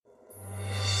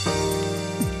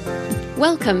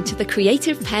Welcome to the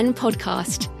Creative Penn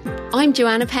podcast. I'm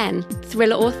Joanna Penn,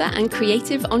 thriller author and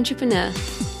creative entrepreneur,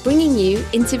 bringing you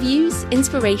interviews,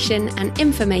 inspiration and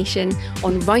information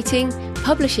on writing,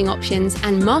 publishing options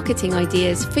and marketing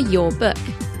ideas for your book.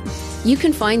 You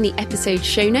can find the episode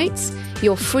show notes,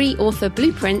 your free author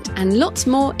blueprint and lots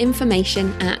more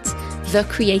information at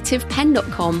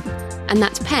thecreativepenn.com, and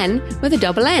that's Penn with a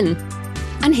double N.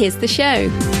 And here's the show.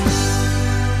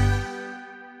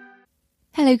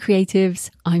 Hello creatives,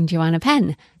 I'm Joanna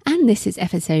Penn, and this is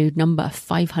episode number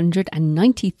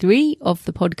 593 of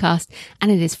the podcast, and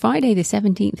it is Friday the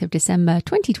 17th of December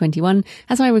 2021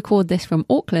 as I record this from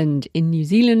Auckland in New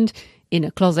Zealand in a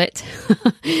closet.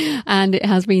 And it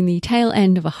has been the tail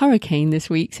end of a hurricane this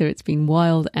week, so it's been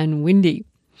wild and windy.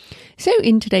 So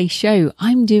in today's show,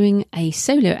 I'm doing a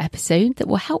solo episode that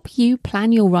will help you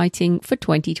plan your writing for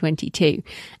 2022.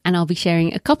 And I'll be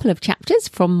sharing a couple of chapters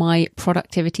from my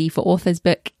Productivity for Authors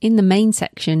book in the main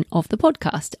section of the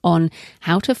podcast on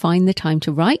how to find the time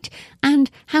to write and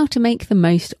how to make the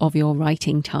most of your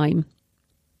writing time.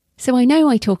 So I know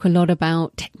I talk a lot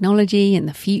about technology and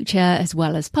the future, as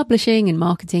well as publishing and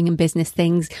marketing and business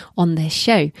things on this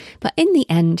show. But in the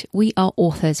end, we are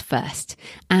authors first.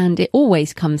 And it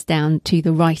always comes down to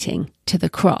the writing, to the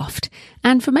craft.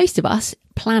 And for most of us,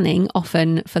 planning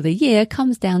often for the year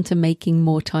comes down to making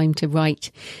more time to write.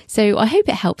 So I hope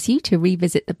it helps you to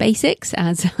revisit the basics,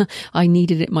 as I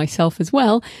needed it myself as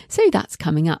well. So that's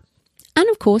coming up. And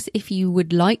of course, if you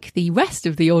would like the rest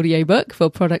of the audiobook for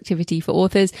Productivity for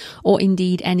Authors, or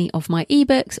indeed any of my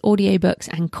ebooks, audiobooks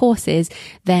and courses,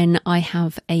 then I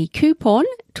have a coupon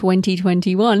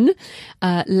 2021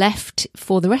 left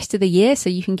for the rest of the year. So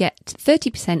you can get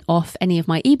 30% off any of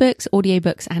my ebooks,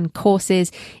 audiobooks and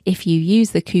courses if you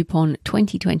use the coupon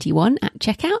 2021 at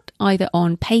checkout, either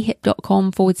on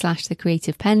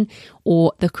payhip.com/thecreativepenn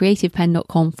or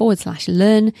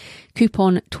thecreativepenn.com/learn.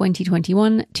 Coupon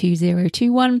 2021 2021,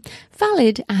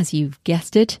 valid, as you've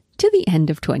guessed it, to the end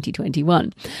of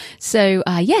 2021. So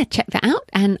check that out,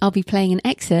 and I'll be playing an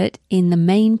excerpt in the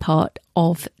main part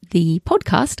of the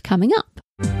podcast coming up.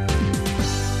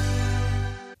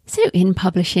 So in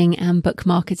publishing and book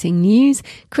marketing news,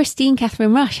 Christine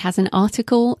Catherine Rush has an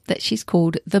article that she's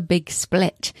called The Big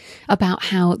Split, about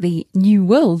how the new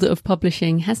world of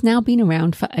publishing has now been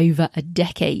around for over a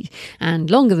decade, and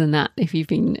longer than that if you've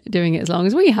been doing it as long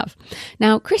as we have.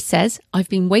 Now, Chris says, I've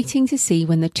been waiting to see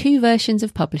when the two versions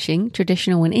of publishing,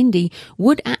 traditional and indie,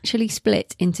 would actually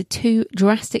split into two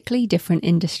drastically different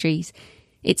industries.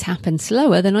 It's happened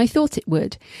slower than I thought it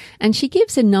would. And she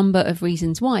gives a number of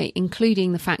reasons why,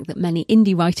 including the fact that many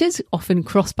indie writers often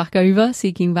cross back over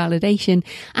seeking validation,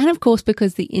 and of course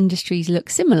because the industries look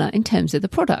similar in terms of the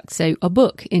product. So a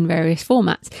book in various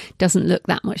formats doesn't look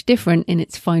that much different in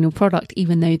its final product,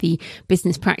 even though the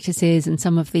business practices and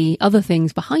some of the other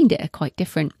things behind it are quite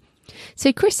different.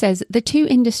 So Chris says the two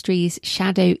industries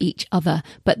shadow each other,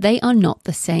 but they are not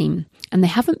the same. And they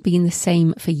haven't been the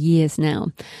same for years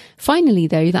now. Finally,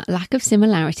 though, that lack of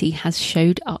similarity has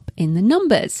showed up in the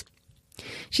numbers.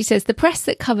 She says the press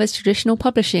that covers traditional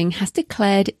publishing has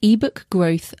declared ebook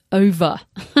growth over,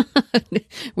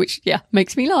 which,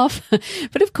 makes me laugh.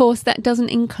 But of course, that doesn't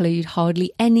include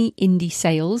hardly any indie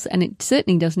sales, and it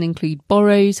certainly doesn't include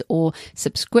borrows or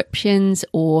subscriptions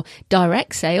or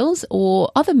direct sales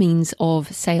or other means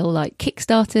of sale like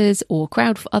Kickstarters or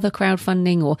other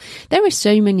crowdfunding, or there are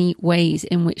so many ways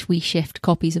in which we shift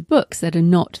copies of books that are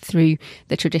not through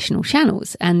the traditional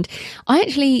channels. And I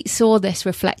actually saw this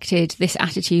reflected, this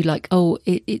attitude like,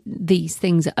 these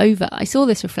things are over. I saw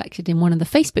this reflected in one of the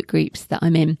Facebook groups that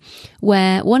I'm in,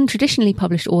 where one traditionally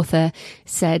published author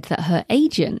said that her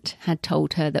agent had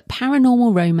told her that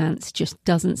paranormal romance just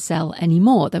doesn't sell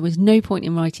anymore. There was no point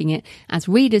in writing it as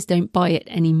readers don't buy it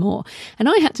anymore. And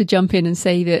I had to jump in and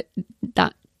say that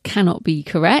cannot be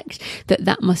correct,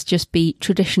 that must just be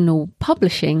traditional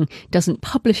publishing doesn't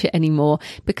publish it anymore,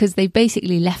 because they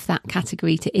basically left that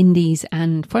category to indies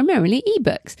and primarily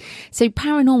ebooks. So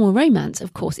paranormal romance,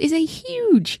 of course, is a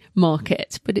huge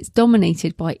market, but it's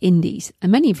dominated by indies,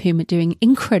 and many of whom are doing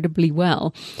incredibly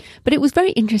well. But it was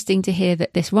very interesting to hear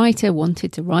that this writer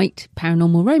wanted to write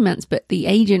paranormal romance, but the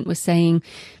agent was saying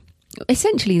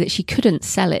essentially that she couldn't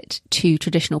sell it to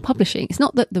traditional publishing. It's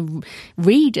not that the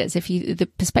readers, the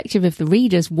perspective of the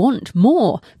readers want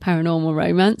more paranormal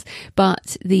romance,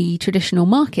 but the traditional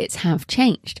markets have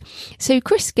changed. So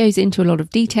Chris goes into a lot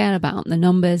of detail about the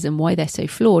numbers and why they're so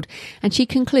flawed. And she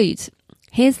concludes,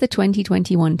 here's the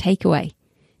 2021 takeaway.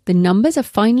 The numbers are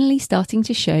finally starting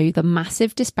to show the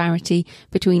massive disparity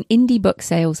between indie book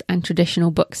sales and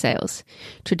traditional book sales.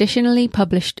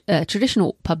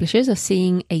 Traditional publishers are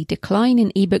seeing a decline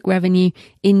in ebook revenue.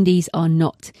 Indies are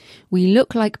not. We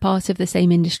look like part of the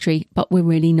same industry, but we're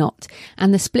really not.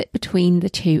 And the split between the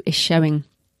two is showing.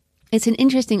 It's an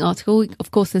interesting article.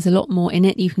 Of course, there's a lot more in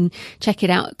it. You can check it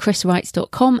out at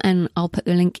chriswrites.com, and I'll put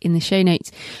the link in the show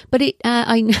notes. But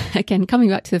again, coming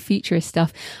back to the futurist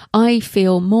stuff, I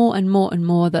feel more and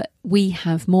more that we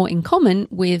have more in common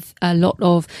with a lot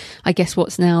of, I guess,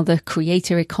 what's now the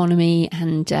creator economy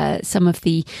and some of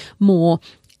the more,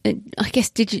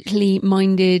 digitally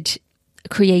minded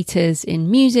creators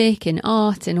in music and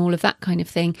art and all of that kind of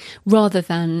thing, rather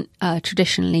than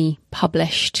traditionally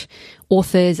published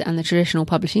authors and the traditional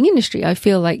publishing industry. I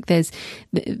feel like there's,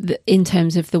 in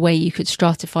terms of the way you could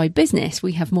stratify business,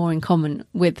 we have more in common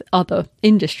with other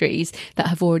industries that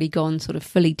have already gone sort of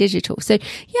fully digital. So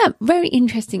yeah, very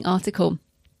interesting article.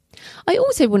 I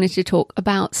also wanted to talk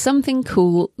about something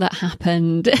cool that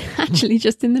happened actually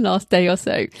just in the last day or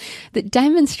so that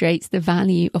demonstrates the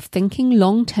value of thinking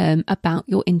long term about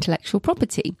your intellectual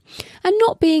property and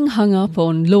not being hung up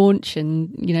on launch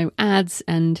and, ads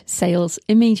and sales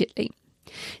immediately.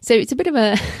 So it's a bit of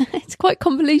it's quite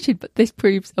convoluted, but this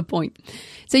proves a point.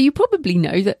 So you probably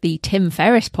know that the Tim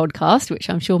Ferriss podcast, which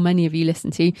I'm sure many of you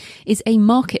listen to, is a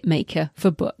market maker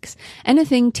for books.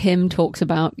 Anything Tim talks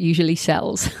about usually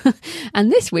sells.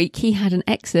 And this week he had an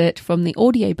excerpt from the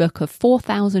audiobook of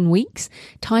 4,000 Weeks,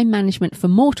 Time Management for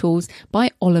Mortals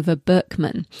by Oliver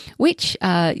Burkeman, which,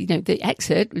 the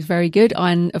excerpt was very good.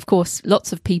 And of course,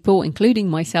 lots of people, including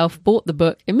myself, bought the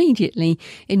book immediately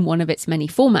in one of its many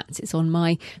formats. It's on my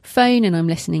phone and I'm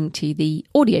listening to the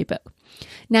audiobook.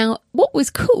 Now, what was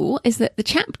cool is that the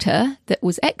chapter that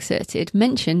was excerpted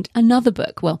mentioned another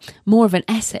book, well, more of an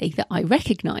essay that I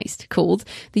recognised, called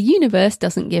The Universe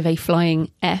Doesn't Give a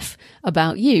Flying F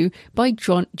About You by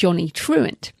Johnny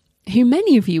Truant, who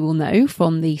many of you will know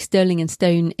from the Sterling and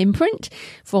Stone imprint,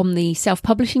 from the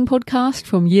self-publishing podcast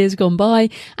from years gone by,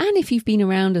 and if you've been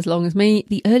around as long as me,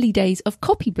 the early days of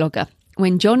Copyblogger,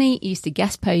 when Johnny used to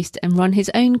guest post and run his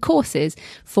own courses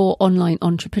for online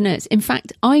entrepreneurs. In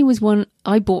fact, I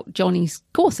bought Johnny's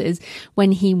courses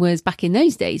when he was back in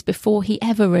those days, before he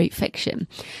ever wrote fiction.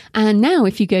 And now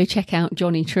if you go check out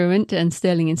Johnny Truant and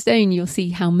Sterling and Stone, you'll see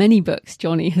how many books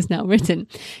Johnny has now written.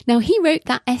 Now, he wrote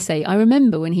that essay. I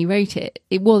remember when he wrote it,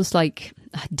 it was like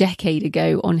a decade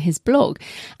ago on his blog.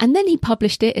 And then he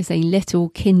published it as a little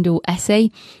Kindle essay.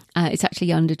 It's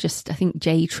actually under just, I think,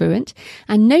 J. Truant.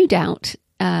 And no doubt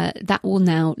that will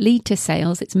now lead to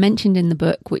sales. It's mentioned in the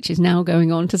book, which is now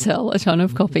going on to sell a ton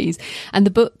of copies. And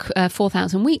the book,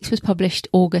 4,000 Weeks, was published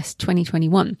August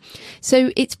 2021.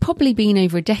 So it's probably been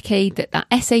over a decade that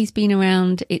essay's been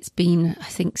around. It's been, I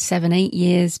think, 7-8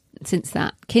 years since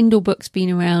that Kindle book's been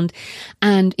around.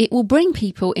 And it will bring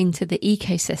people into the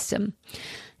ecosystem.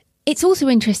 It's also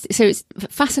interesting. So it's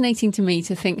fascinating to me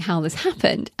to think how this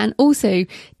happened. And also,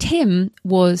 Tim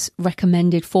was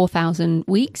recommended 4,000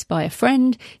 Weeks by a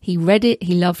friend. He read it.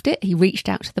 He loved it. He reached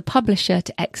out to the publisher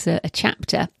to excerpt a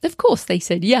chapter. Of course, they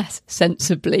said yes,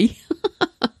 sensibly.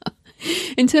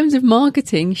 In terms of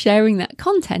marketing, sharing that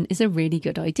content is a really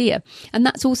good idea. And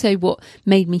that's also what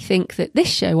made me think that this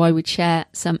show, I would share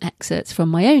some excerpts from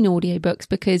my own audiobooks,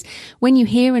 because when you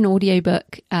hear an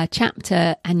audiobook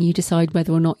chapter and you decide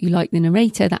whether or not you like the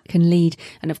narrator, that can lead,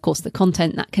 and of course the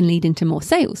content, that can lead into more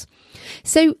sales.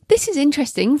 So this is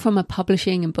interesting from a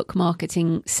publishing and book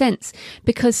marketing sense,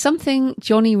 because something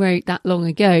Johnny wrote that long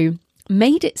ago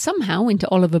made it somehow into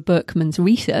Oliver Burkeman's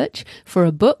research for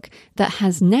a book that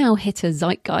has now hit a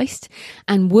zeitgeist,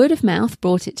 and word of mouth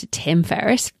brought it to Tim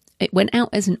Ferriss. It went out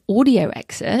as an audio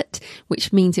excerpt,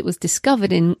 which means it was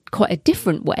discovered in quite a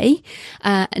different way.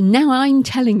 And now I'm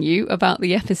telling you about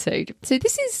the episode. So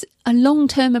this is a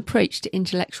long-term approach to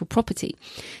intellectual property.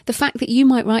 The fact that you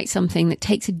might write something that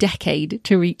takes a decade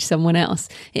to reach someone else.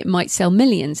 It might sell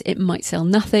millions. It might sell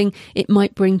nothing. It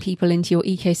might bring people into your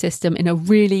ecosystem in a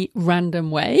really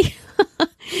random way.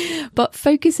 But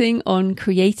focusing on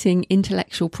creating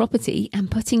intellectual property and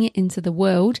putting it into the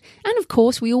world. And of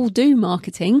course, we all do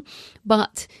marketing,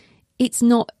 but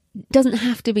doesn't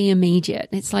have to be immediate.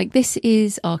 It's like, this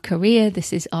is our career.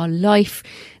 This is our life.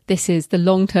 This is the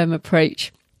long-term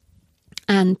approach.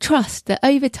 And trust that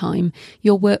over time,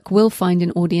 your work will find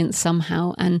an audience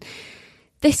somehow. And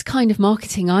this kind of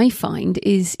marketing, I find,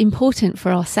 is important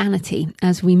for our sanity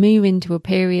as we move into a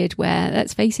period where,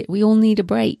 let's face it, we all need a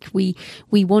break. We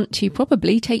want to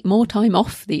probably take more time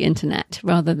off the internet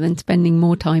rather than spending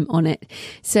more time on it.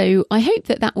 So I hope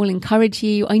that will encourage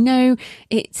you. I know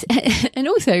it's, and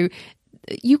also,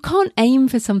 you can't aim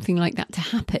for something like that to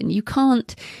happen. You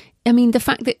can't, I mean, the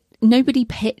fact that nobody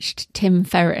pitched Tim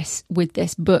Ferriss with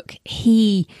this book,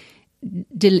 he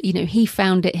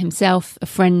found it himself. A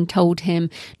friend told him.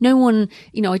 No one,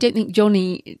 I don't think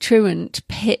Johnny Truant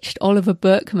pitched Oliver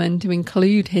Burkeman to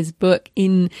include his book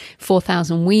in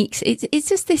 4,000 Weeks. It's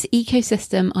just this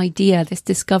ecosystem idea, this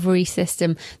discovery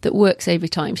system that works over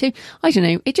time. So I don't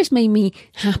know, it just made me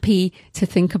happy to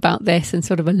think about this and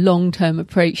sort of a long-term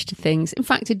approach to things. In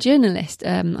fact, a journalist,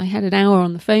 I had an hour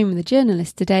on the phone with a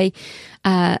journalist today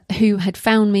who had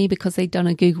found me because they'd done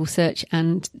a Google search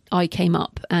and I came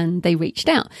up and they reached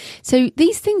out. So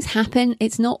these things happen.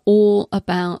 It's not all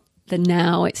about the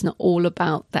now. It's not all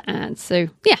about the ads. So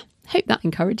yeah, hope that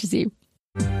encourages you.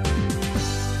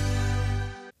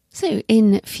 So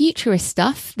in futurist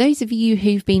stuff, those of you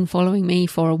who've been following me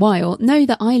for a while know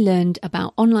that I learned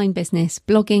about online business,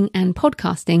 blogging and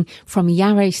podcasting from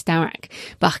Yarrow Starak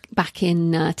back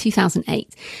in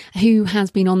 2008, who has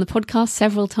been on the podcast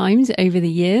several times over the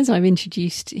years. I've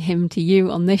introduced him to you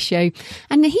on this show,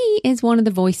 and he is one of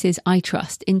the voices I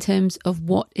trust in terms of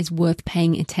what is worth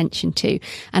paying attention to.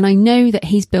 And I know that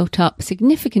he's built up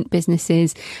significant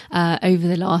businesses over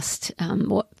the last,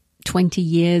 20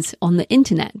 years on the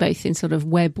internet, both in sort of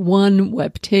Web 1,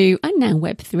 Web 2, and now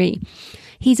Web 3.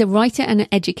 He's a writer and an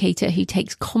educator who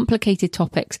takes complicated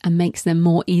topics and makes them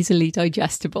more easily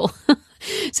digestible.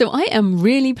 So I am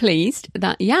really pleased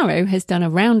that Yarrow has done a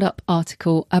roundup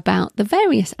article about the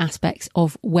various aspects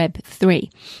of Web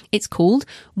 3. It's called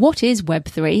What is Web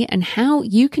 3 and How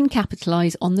You Can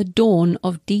Capitalize on the Dawn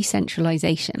of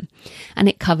Decentralization. And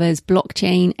it covers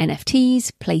blockchain,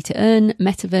 NFTs, play to earn,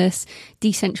 metaverse,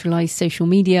 decentralized social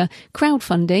media,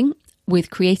 crowdfunding,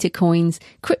 with creator coins,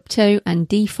 crypto and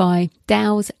DeFi,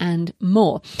 DAOs and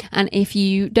more. And if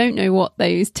you don't know what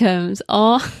those terms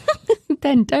are,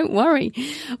 then don't worry.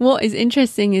 What is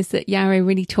interesting is that Yarrow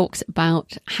really talks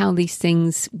about how these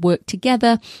things work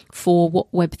together for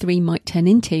what Web3 might turn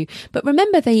into. But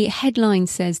remember, the headline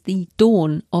says the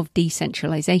dawn of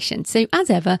decentralization. So as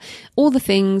ever, all the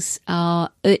things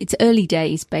it's early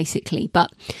days basically,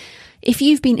 but if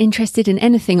you've been interested in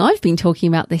anything I've been talking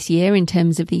about this year in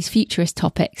terms of these futurist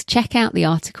topics, check out the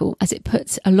article as it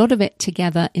puts a lot of it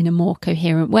together in a more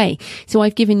coherent way. So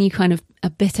I've given you kind of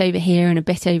a bit over here and a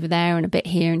bit over there and a bit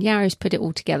here, and Yarrow's put it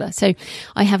all together. So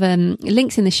I have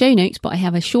links in the show notes, but I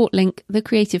have a short link,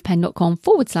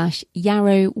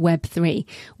 thecreativepenn.com/Yarrow Web 3,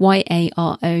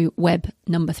 YARO Web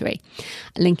 3,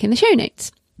 link in the show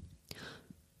notes.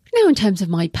 Now, in terms of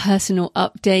my personal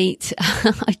update,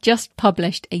 I just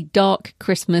published a dark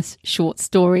Christmas short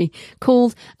story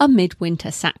called A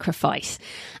Midwinter Sacrifice.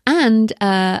 And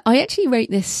I actually wrote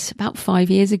this about 5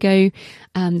 years ago,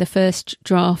 the first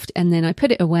draft, and then I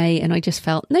put it away and I just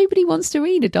felt nobody wants to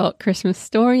read a dark Christmas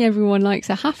story. Everyone likes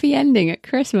a happy ending at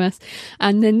Christmas.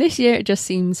 And then this year it just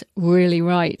seems really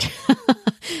right.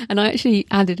 And I actually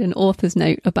added an author's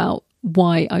note about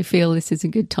why I feel this is a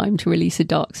good time to release a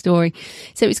dark story.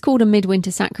 So it's called A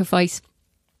Midwinter Sacrifice.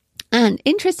 And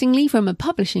interestingly, from a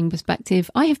publishing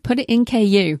perspective, I have put it in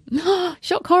KU.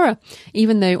 Shock horror,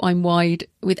 even though I'm wide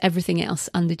with everything else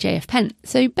under JF Penn.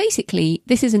 So basically,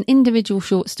 this is an individual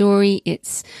short story.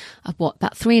 It's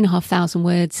about 3,500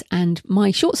 words. And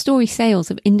my short story sales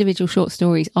of individual short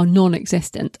stories are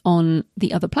non-existent on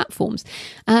the other platforms,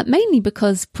 mainly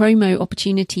because promo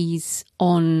opportunities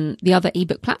on the other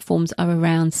ebook platforms are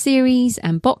around series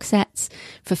and box sets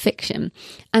for fiction.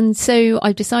 And so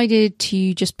I've decided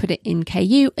to just put it in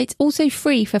KU. It's also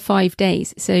free for 5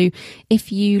 days. So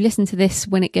if you listen to this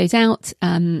when it goes out,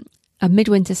 A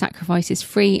Midwinter Sacrifice is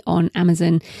free on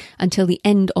Amazon until the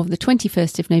end of the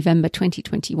 21st of November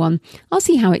 2021. I'll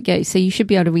see how it goes. So you should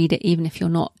be able to read it even if you're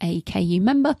not a KU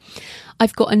member.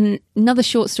 I've got another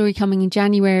short story coming in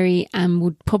January and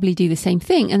would probably do the same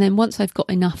thing. And then once I've got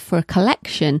enough for a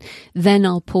collection, then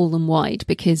I'll pull them wide,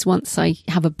 because once I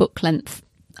have a book length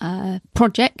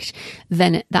project,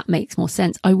 then that makes more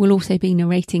sense. I will also be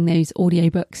narrating those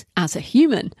audiobooks as a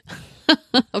human.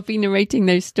 I've been narrating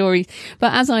those stories,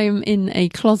 but as I am in a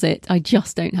closet, I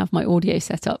just don't have my audio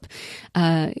set up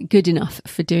good enough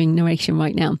for doing narration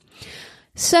right now.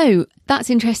 So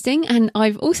that's interesting. And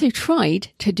I've also tried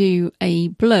to do a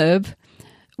blurb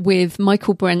with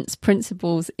Michael Brent's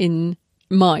principles in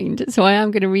mind. So I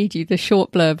am going to read you the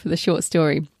short blurb for the short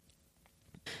story.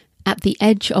 At the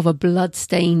edge of a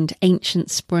blood-stained ancient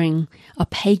spring, a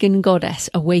pagan goddess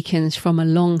awakens from a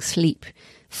long sleep,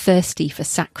 thirsty for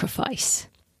sacrifice.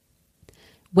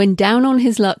 When down on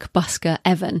his luck busker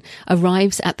Evan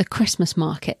arrives at the Christmas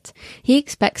market, he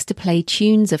expects to play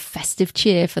tunes of festive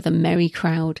cheer for the merry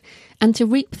crowd and to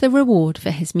reap the reward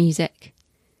for his music.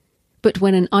 But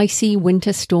when an icy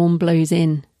winter storm blows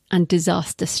in and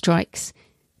disaster strikes,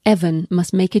 Evan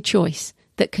must make a choice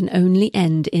that can only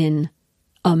end in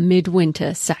a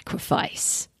midwinter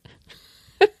sacrifice.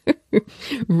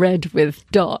 Read with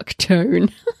dark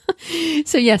tone.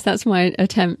 So yes, that's my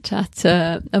attempt at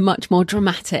a much more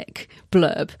dramatic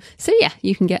blurb. So yeah,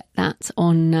 you can get that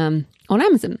on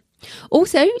Amazon.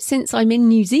 Also, since I'm in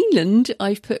New Zealand,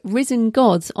 I've put Risen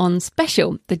Gods on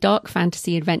special, the dark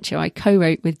fantasy adventure I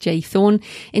co-wrote with Jay Thorne,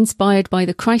 inspired by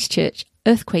the Christchurch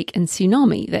earthquake and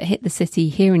tsunami that hit the city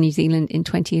here in New Zealand in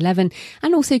 2011,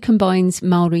 and also combines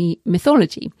Maori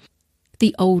mythology.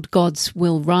 The old gods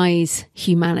will rise,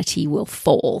 humanity will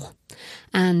fall.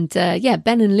 And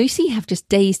Ben and Lucy have just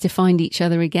days to find each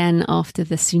other again after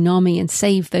the tsunami and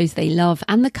save those they love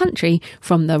and the country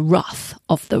from the wrath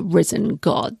of the risen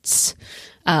gods.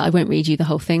 I won't read you the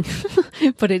whole thing,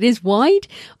 but it is wide.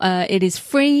 It is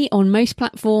free on most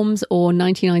platforms, or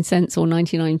 99 cents or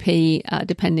 99p,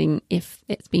 depending if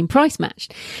it's been price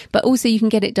matched. But also you can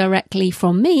get it directly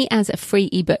from me as a free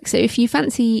ebook. So if you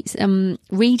fancy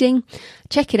reading,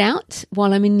 check it out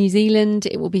while I'm in New Zealand.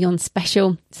 It will be on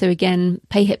special. So again,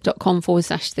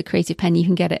 payhip.com/The Creative Penn. You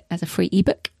can get it as a free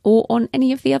ebook or on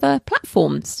any of the other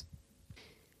platforms.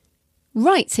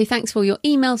 Right, so thanks for all your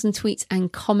emails and tweets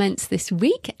and comments this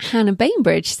week. Hannah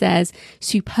Bainbridge says,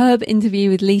 superb interview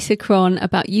with Lisa Cron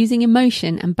about using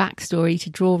emotion and backstory to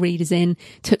draw readers in.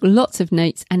 Took lots of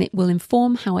notes and it will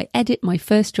inform how I edit my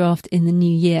first draft in the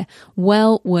new year.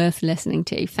 Well worth listening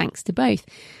to. Thanks to both.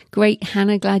 Great,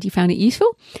 Hannah, glad you found it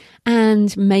useful. And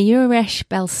Mayuresh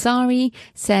Belsari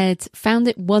said, found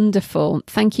it wonderful.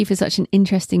 Thank you for such an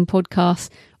interesting podcast.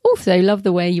 Also, love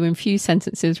the way you infuse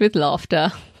sentences with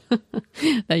laughter.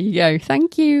 There you go.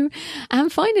 Thank you. And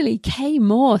finally, Kay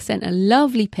Moore sent a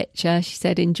lovely picture. She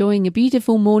said, enjoying a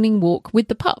beautiful morning walk with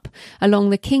the pup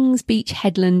along the Kings Beach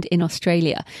headland in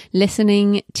Australia,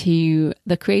 listening to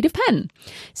The Creative Penn.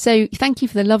 So thank you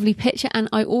for the lovely picture. And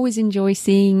I always enjoy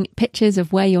seeing pictures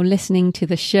of where you're listening to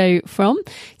the show from.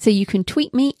 So you can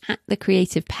tweet me at The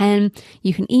Creative Penn.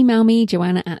 You can email me,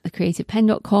 Joanna at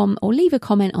thecreativepenn.com, or leave a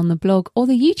comment on the blog or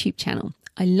the YouTube channel.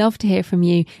 I love to hear from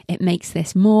you. It makes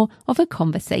this more of a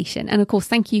conversation. And of course,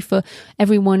 thank you for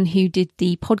everyone who did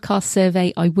the podcast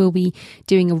survey. I will be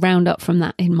doing a roundup from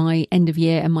that in my end of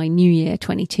year and my new year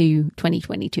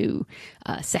 2022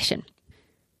 session.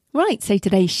 Right, so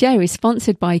today's show is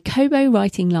sponsored by Kobo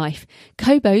Writing Life,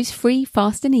 Kobo's free,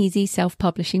 fast and easy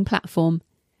self-publishing platform.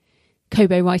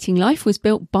 Kobo Writing Life was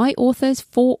built by authors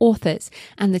for authors,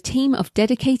 and the team of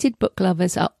dedicated book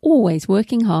lovers are always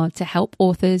working hard to help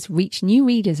authors reach new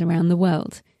readers around the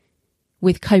world.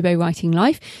 With Kobo Writing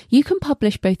Life, you can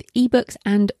publish both ebooks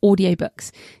and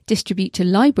audiobooks, distribute to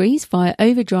libraries via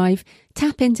Overdrive,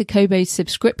 tap into Kobo's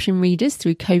subscription readers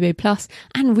through Kobo Plus,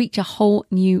 and reach a whole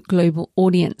new global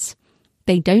audience.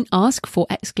 They don't ask for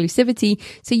exclusivity,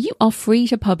 so you are free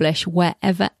to publish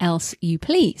wherever else you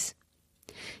please.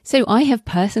 So I have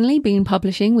personally been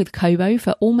publishing with Kobo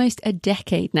for almost a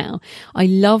decade now. I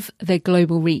love their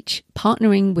global reach,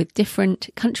 partnering with different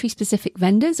country-specific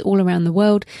vendors all around the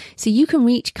world so you can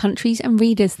reach countries and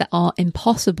readers that are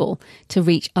impossible to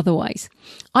reach otherwise.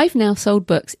 I've now sold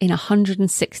books in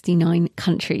 169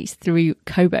 countries through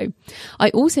Kobo. I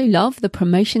also love the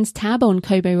promotions tab on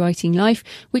Kobo Writing Life,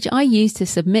 which I use to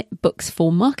submit books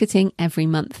for marketing every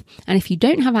month. And if you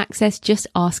don't have access, just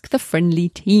ask the friendly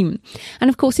team. And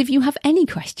of course, if you have any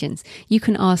questions, you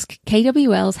can ask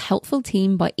KWL's helpful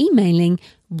team by emailing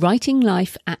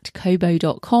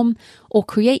writinglife@kobo.com or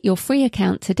create your free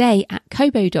account today at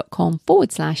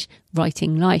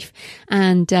kobo.com/writinglife.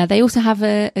 And they also have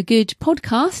a good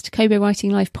podcast, Kobo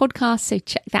Writing Life podcast, so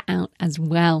check that out as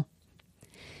well.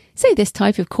 So this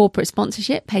type of corporate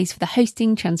sponsorship pays for the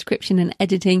hosting, transcription and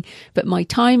editing, but my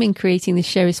time in creating this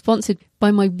show is sponsored by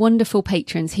my wonderful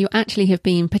patrons who actually have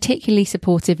been particularly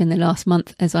supportive in the last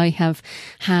month as I have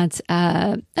had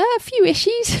a few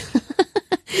issues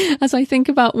as I think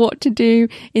about what to do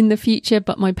in the future,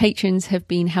 but my patrons have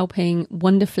been helping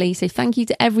wonderfully. So thank you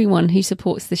to everyone who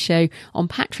supports the show on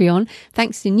Patreon.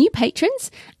 Thanks to new patrons,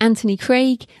 Anthony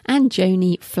Craig and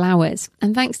Joni Flowers.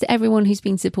 And thanks to everyone who's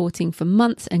been supporting for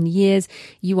months and years.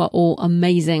 You are all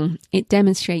amazing. It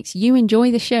demonstrates you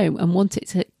enjoy the show and want it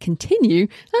to continue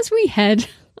as we head.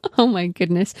 Oh my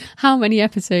goodness, how many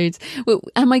episodes? Well,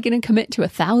 am I going to commit to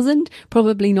 1,000?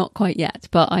 Probably not quite yet,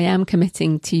 but I am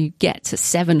committing to get to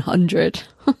 700.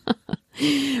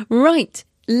 Right,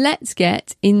 let's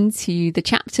get into the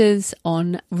chapters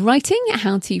on writing,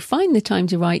 how to find the time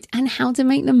to write and how to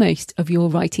make the most of your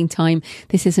writing time.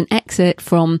 This is an excerpt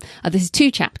from, this is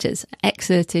 2 chapters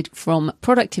excerpted from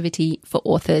Productivity for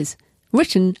Authors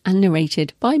written and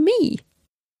narrated by me.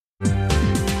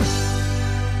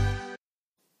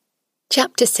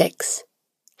 Chapter 6.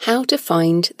 How to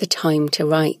find the time to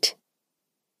write.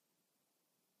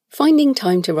 Finding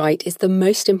time to write is the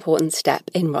most important step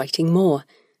in writing more.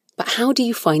 But how do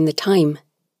you find the time?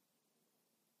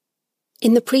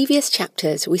 In the previous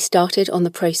chapters, we started on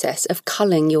the process of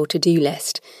culling your to-do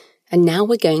list, and now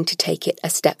we're going to take it a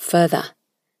step further.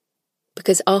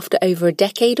 Because after over a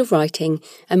decade of writing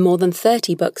and more than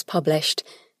 30 books published,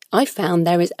 I found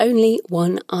there is only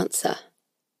one answer.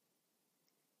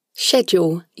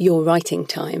 Schedule your writing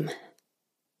time.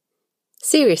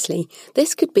 Seriously,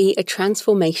 this could be a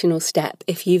transformational step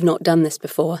if you've not done this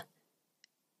before.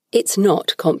 It's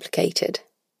not complicated.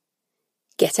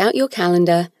 Get out your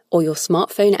calendar or your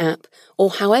smartphone app or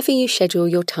however you schedule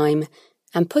your time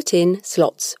and put in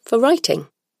slots for writing.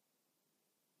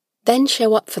 Then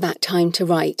show up for that time to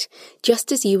write,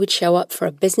 just as you would show up for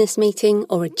a business meeting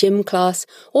or a gym class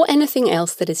or anything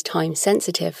else that is time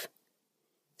sensitive.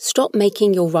 Stop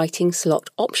making your writing slot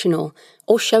optional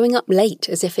or showing up late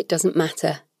as if it doesn't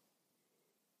matter.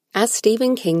 As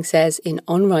Stephen King says in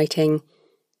On Writing,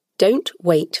 don't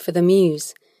wait for the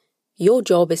muse. Your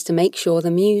job is to make sure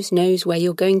the muse knows where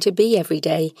you're going to be every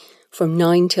day, from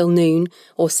 9 till noon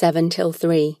or 7 till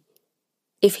 3.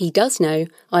 If he does know,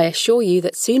 I assure you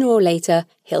that sooner or later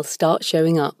he'll start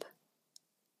showing up.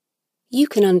 You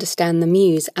can understand the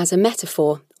muse as a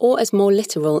metaphor or as more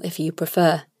literal if you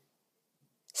prefer.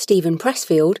 Stephen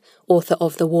Pressfield, author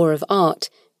of The War of Art,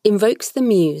 invokes the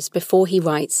muse before he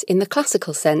writes in the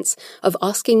classical sense of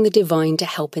asking the divine to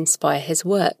help inspire his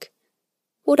work.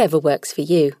 Whatever works for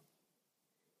you.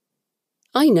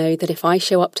 I know that if I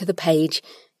show up to the page,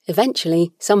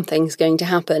 eventually something's going to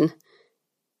happen.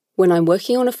 When I'm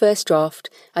working on a first draft,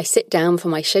 I sit down for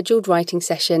my scheduled writing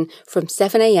session from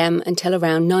 7 a.m. until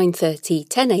around 9:30,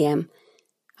 10 a.m.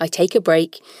 I take a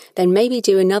break, then maybe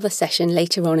do another session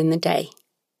later on in the day.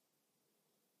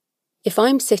 If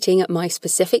I'm sitting at my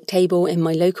specific table in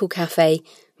my local cafe,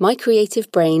 my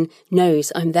creative brain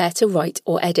knows I'm there to write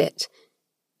or edit.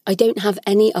 I don't have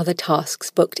any other tasks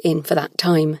booked in for that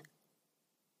time.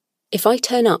 If I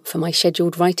turn up for my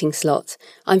scheduled writing slot,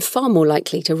 I'm far more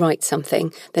likely to write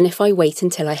something than if I wait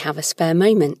until I have a spare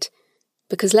moment.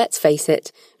 Because let's face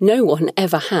it, no one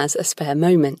ever has a spare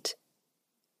moment.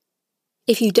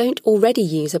 If you don't already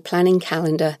use a planning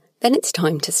calendar, then it's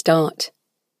time to start.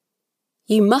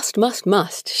 You must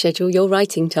schedule your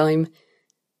writing time.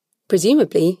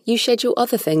 Presumably, you schedule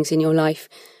other things in your life,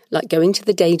 like going to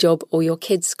the day job or your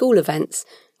kids' school events,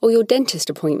 or your dentist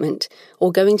appointment,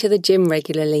 or going to the gym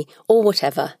regularly, or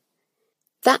whatever.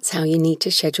 That's how you need to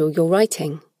schedule your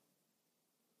writing.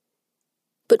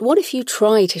 But what if you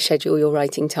try to schedule your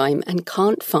writing time and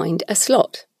can't find a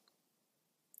slot?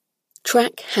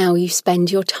 Track how you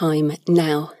spend your time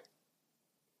now.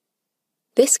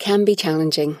 This can be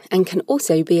challenging and can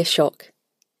also be a shock.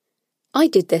 I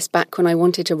did this back when I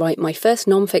wanted to write my first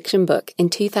non-fiction book in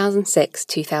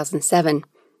 2006-2007.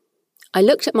 I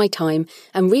looked at my time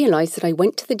and realised that I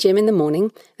went to the gym in the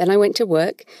morning, then I went to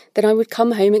work, then I would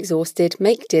come home exhausted,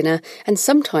 make dinner, and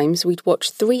sometimes we'd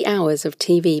watch 3 hours of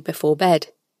TV before bed.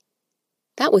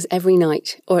 That was every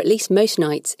night, or at least most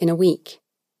nights in a week.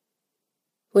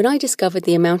 When I discovered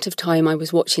the amount of time I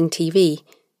was watching TV,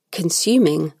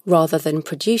 consuming rather than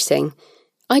producing,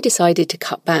 I decided to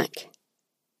cut back.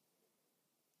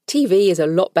 TV is a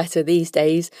lot better these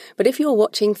days, but if you're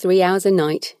watching 3 hours a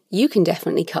night, you can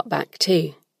definitely cut back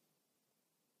too.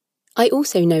 I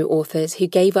also know authors who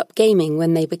gave up gaming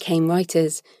when they became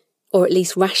writers, or at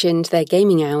least rationed their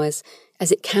gaming hours,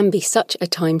 as it can be such a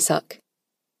time suck.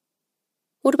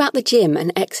 What about the gym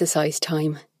and exercise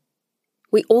time?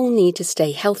 We all need to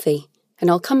stay healthy, and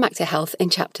I'll come back to health in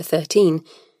chapter 13,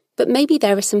 but maybe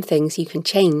there are some things you can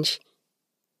change.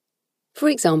 For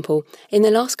example, in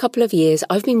the last couple of years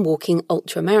I've been walking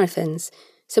ultra-marathons,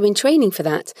 so in training for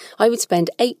that I would spend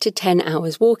 8 to 10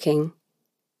 hours walking.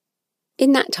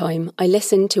 In that time I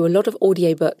listened to a lot of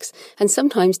audiobooks and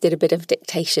sometimes did a bit of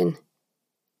dictation.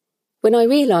 When I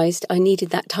realised I needed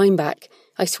that time back,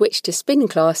 I switched to spin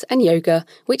class and yoga,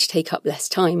 which take up less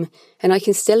time, and I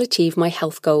can still achieve my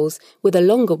health goals with a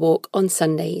longer walk on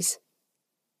Sundays.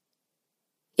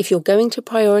 If you're going to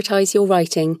prioritise your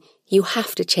writing, you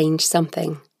have to change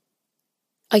something.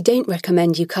 I don't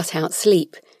recommend you cut out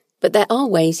sleep, but there are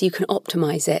ways you can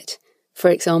optimise it. For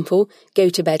example, go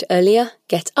to bed earlier,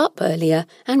 get up earlier,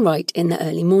 and write in the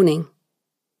early morning.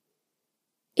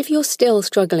 If you're still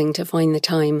struggling to find the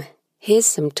time, here's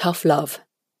some tough love.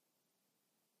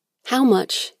 How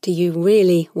much do you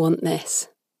really want this?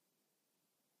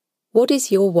 What is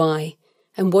your why?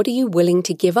 And what are you willing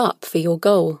to give up for your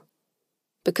goal?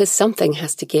 Because something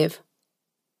has to give.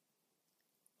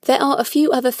 There are a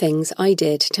few other things I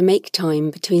did to make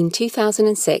time between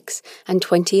 2006 and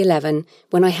 2011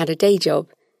 when I had a day job,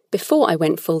 before I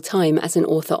went full-time as an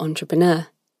author-entrepreneur.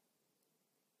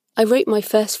 I wrote my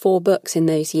first 4 books in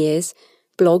those years,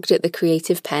 blogged at the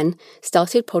creative Penn,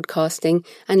 started podcasting,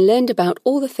 and learned about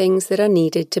all the things that are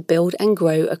needed to build and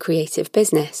grow a creative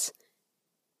business.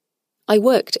 I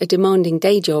worked a demanding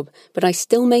day job, but I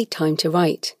still made time to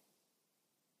write.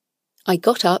 I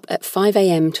got up at 5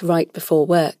 a.m. to write before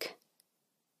work.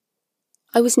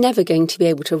 I was never going to be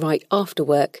able to write after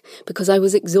work because I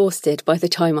was exhausted by the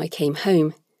time I came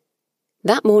home.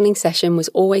 That morning session was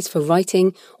always for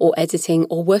writing or editing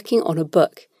or working on a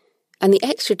book, and the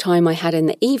extra time I had in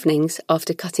the evenings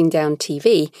after cutting down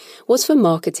TV was for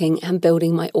marketing and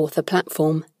building my author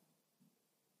platform.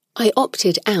 I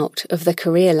opted out of the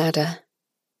career ladder.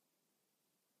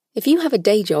 If you have a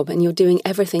day job and you're doing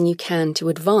everything you can to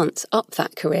advance up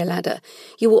that career ladder,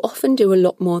 you will often do a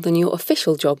lot more than your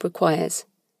official job requires.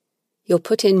 You'll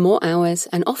put in more hours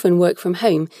and often work from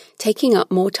home, taking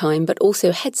up more time but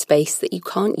also headspace that you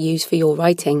can't use for your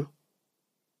writing.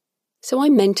 So I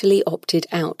mentally opted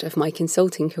out of my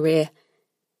consulting career.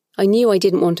 I knew I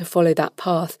didn't want to follow that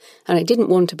path, and I didn't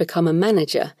want to become a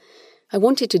manager. I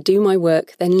wanted to do my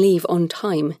work, then leave on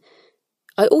time.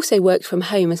 I also worked from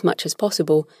home as much as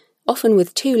possible, often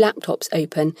with 2 laptops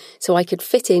open, so I could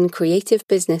fit in creative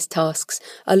business tasks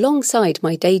alongside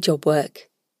my day job work.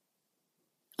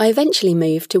 I eventually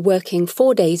moved to working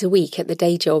 4 days a week at the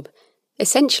day job,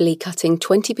 essentially cutting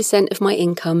 20% of my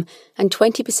income and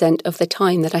 20% of the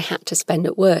time that I had to spend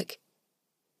at work.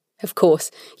 Of course,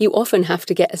 you often have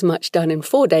to get as much done in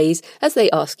 4 days as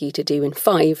they ask you to do in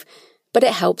 5, but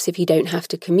it helps if you don't have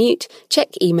to commute, check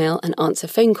email and answer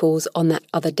phone calls on that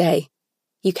other day.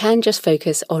 You can just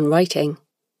focus on writing.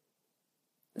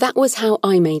 That was how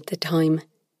I made the time,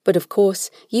 but of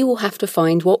course, you will have to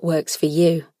find what works for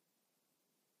you.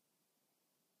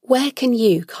 Where can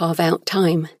you carve out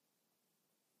time?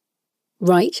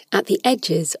 Right at the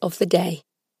edges of the day.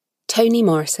 Toni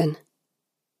Morrison.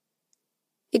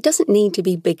 It doesn't need to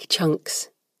be big chunks.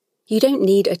 You don't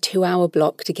need a 2-hour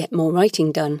block to get more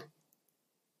writing done.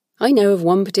 I know of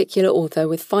one particular author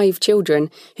with 5 children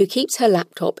who keeps her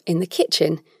laptop in the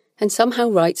kitchen and somehow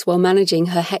writes while managing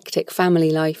her hectic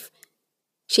family life.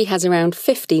 She has around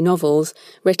 50 novels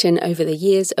written over the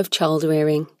years of child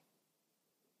rearing.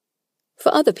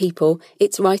 For other people,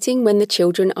 it's writing when the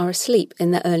children are asleep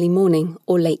in the early morning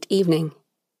or late evening.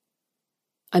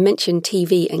 I mentioned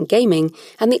TV and gaming,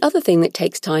 and the other thing that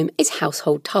takes time is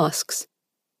household tasks.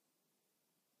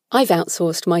 I've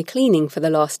outsourced my cleaning for the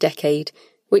last decade,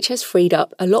 which has freed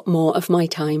up a lot more of my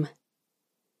time.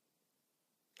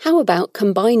 How about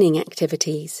combining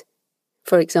activities?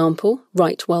 For example,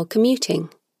 write while commuting.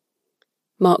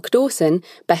 Mark Dawson,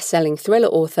 best-selling thriller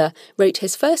author, wrote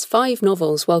his first 5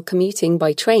 novels while commuting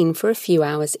by train for a few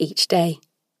hours each day.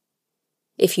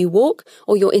 If you walk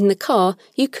or you're in the car,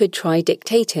 you could try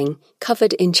dictating,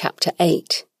 covered in Chapter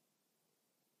 8.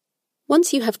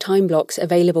 Once you have time blocks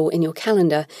available in your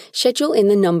calendar, schedule in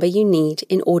the number you need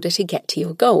in order to get to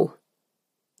your goal.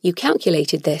 You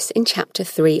calculated this in Chapter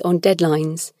 3 on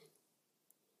deadlines.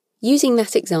 Using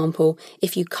that example,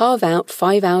 if you carve out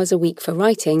 5 hours a week for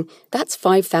writing, that's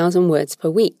 5,000 words per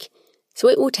week, so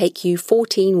it will take you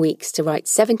 14 weeks to write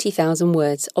 70,000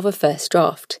 words of a first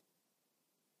draft.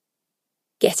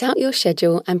 Get out your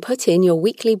schedule and put in your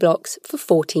weekly blocks for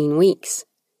 14 weeks.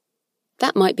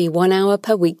 That might be 1 hour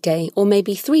per weekday or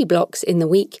maybe 3 blocks in the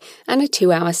week and a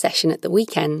 2-hour session at the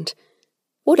weekend.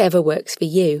 Whatever works for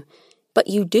you, but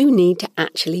you do need to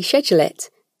actually schedule it.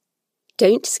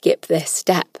 Don't skip this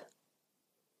step.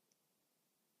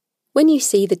 When you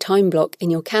see the time block in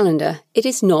your calendar, it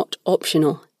is not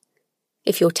optional.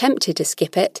 If you're tempted to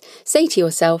skip it, say to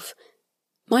yourself,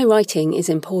 "My writing is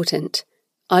important.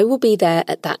 I will be there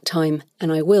at that time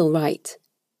and I will write."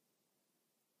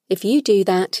 If you do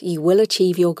that, you will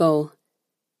achieve your goal.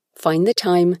 Find the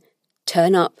time,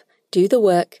 turn up, do the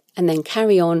work, and then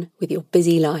carry on with your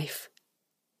busy life.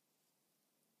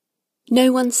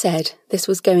 No one said this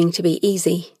was going to be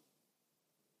easy.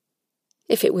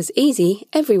 If it was easy,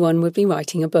 everyone would be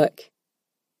writing a book.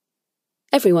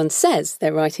 Everyone says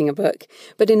they're writing a book,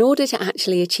 but in order to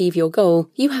actually achieve your goal,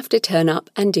 you have to turn up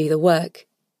and do the work.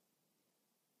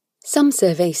 Some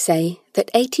surveys say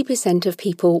that 80% of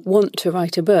people want to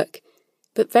write a book,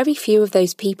 but very few of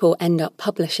those people end up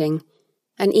publishing,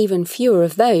 and even fewer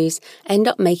of those end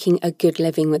up making a good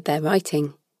living with their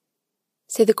writing.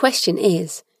 So the question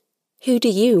is, who do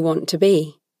you want to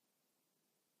be?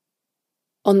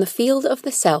 On the field of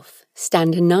the self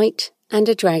stand a knight and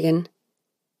a dragon.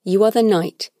 You are the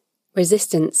knight,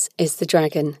 resistance is the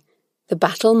dragon. The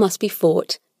battle must be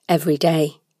fought every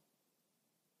day.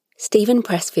 Steven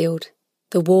Pressfield,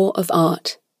 The War of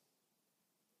Art.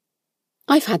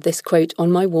 I've had this quote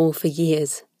on my wall for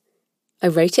years. I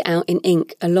wrote it out in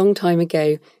ink a long time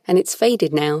ago, and it's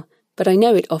faded now, but I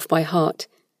know it off by heart,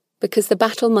 because the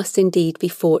battle must indeed be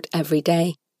fought every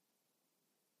day.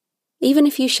 Even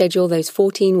if you schedule those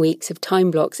 14 weeks of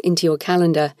time blocks into your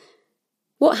calendar,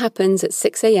 what happens at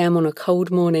 6 a.m. on a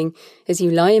cold morning as you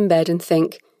lie in bed and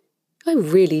think, I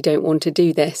really don't want to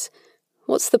do this.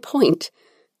 What's the point?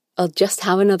 I'll just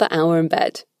have another hour in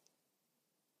bed.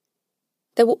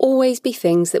 There will always be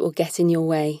things that will get in your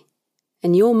way,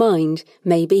 and your mind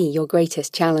may be your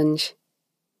greatest challenge.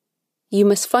 You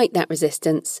must fight that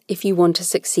resistance if you want to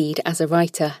succeed as a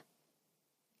writer.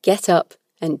 Get up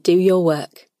and do your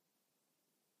work.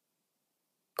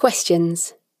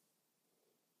 Questions.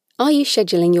 Are you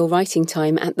scheduling your writing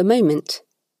time at the moment?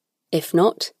 If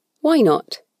not, why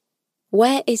not?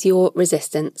 Where is your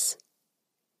resistance?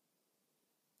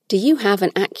 Do you have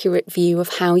an accurate view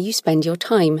of how you spend your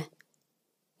time?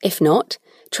 If not,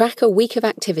 track a week of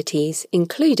activities,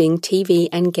 including TV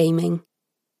and gaming.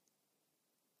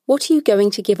 What are you going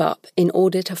to give up in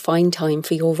order to find time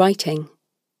for your writing?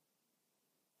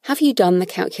 Have you done the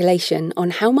calculation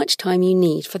on how much time you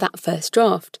need for that first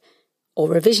draft, or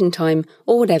revision time,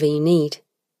 or whatever you need?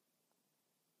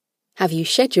 Have you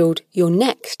scheduled your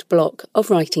next block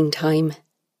of writing time?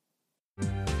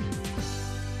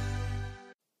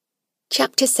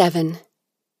 Chapter 7.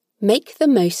 Make the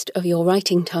most of your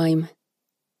writing time.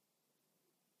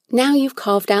 Now you've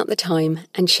carved out the time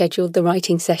and scheduled the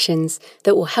writing sessions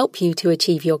that will help you to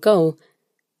achieve your goal,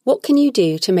 what can you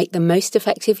do to make the most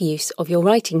effective use of your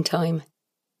writing time?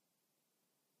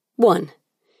 1.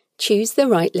 Choose the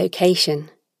right location.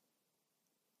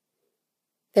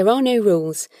 There are no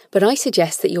rules, but I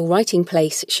suggest that your writing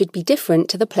place should be different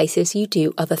to the places you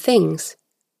do other things.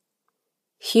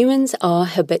 Humans are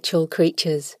habitual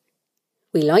creatures.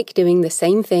 We like doing the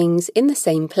same things in the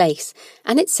same place,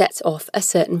 and it sets off a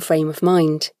certain frame of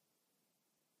mind.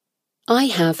 I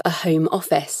have a home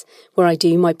office where I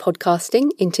do my podcasting,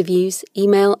 interviews,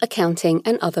 email, accounting,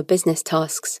 and other business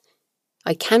tasks.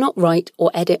 I cannot write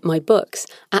or edit my books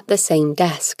at the same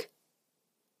desk.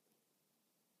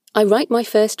 I write my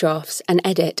first drafts and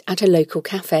edit at a local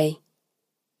cafe.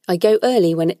 I go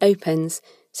early when it opens,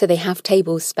 so they have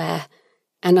tables spare,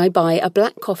 and I buy a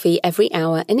black coffee every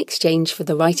hour in exchange for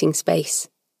the writing space.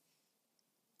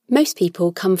 Most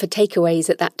people come for takeaways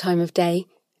at that time of day,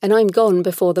 and I'm gone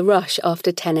before the rush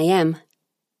after 10 a.m.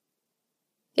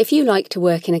 If you like to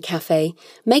work in a cafe,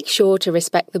 make sure to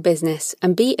respect the business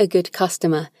and be a good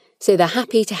customer, so they're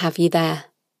happy to have you there.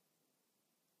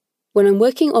 When I'm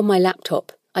working on my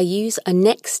laptop, I use a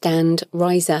neck stand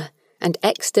riser and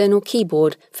external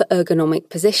keyboard for ergonomic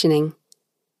positioning.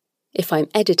 If I'm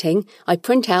editing, I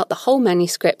print out the whole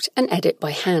manuscript and edit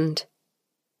by hand.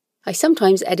 I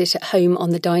sometimes edit at home on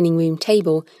the dining room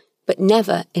table, but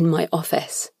never in my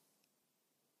office.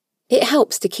 It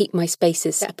helps to keep my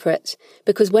spaces separate,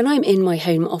 because when I'm in my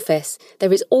home office,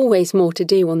 there is always more to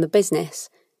do on the business.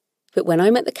 But when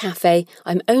I'm at the cafe,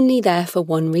 I'm only there for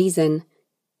one reason: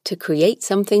 to create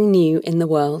something new in the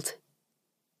world.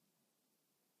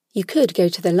 You could go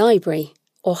to the library,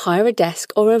 or hire a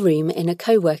desk or a room in a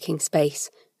co-working space,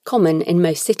 common in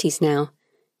most cities now.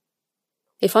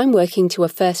 If I'm working to a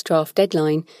first draft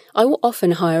deadline, I will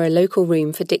often hire a local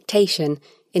room for dictation,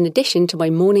 in addition to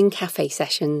my morning cafe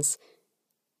sessions.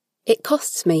 It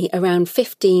costs me around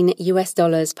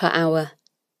 $15 per hour.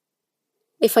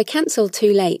 If I cancel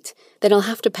too late, then I'll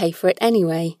have to pay for it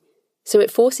anyway, so it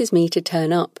forces me to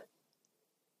turn up.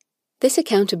 This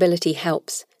accountability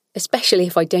helps, especially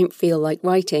if I don't feel like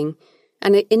writing,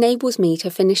 and it enables me to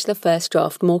finish the first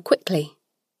draft more quickly.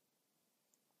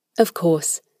 Of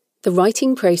course, the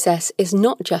writing process is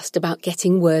not just about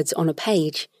getting words on a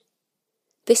page.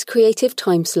 This creative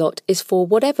time slot is for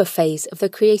whatever phase of the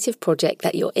creative project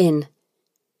that you're in.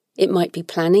 It might be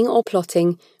planning or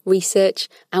plotting, research,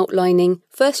 outlining,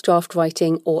 first draft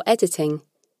writing, or editing.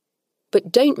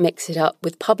 But don't mix it up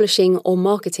with publishing or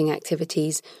marketing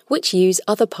activities which use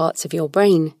other parts of your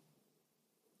brain.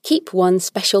 Keep one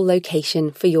special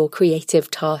location for your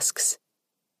creative tasks.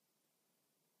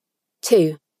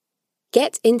 2.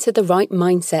 Get into the right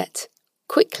mindset,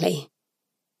 quickly.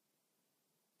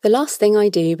 The last thing I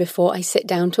do before I sit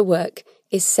down to work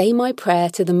is say my prayer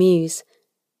to the muse.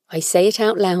 I say it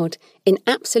out loud, in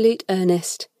absolute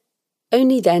earnest.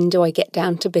 Only then do I get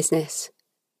down to business.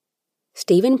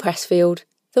 Steven Pressfield,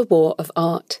 The War of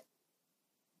Art.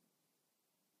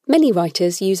 Many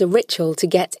writers use a ritual to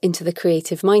get into the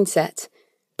creative mindset,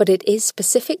 but it is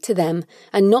specific to them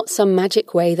and not some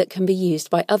magic way that can be used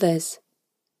by others.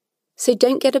 So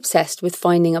don't get obsessed with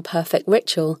finding a perfect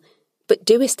ritual, but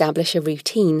do establish a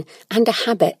routine and a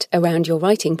habit around your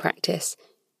writing practice,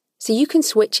 so you can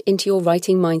switch into your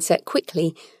writing mindset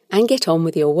quickly and get on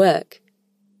with your work.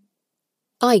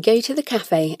 I go to the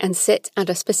cafe and sit at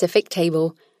a specific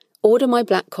table, order my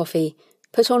black coffee,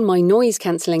 put on my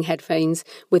noise-cancelling headphones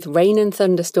with rain and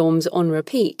thunderstorms on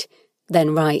repeat,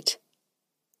 then write.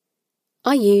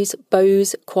 I use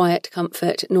Bose Quiet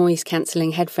Comfort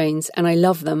noise-cancelling headphones and I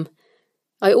love them.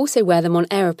 I also wear them on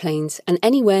aeroplanes and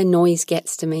anywhere noise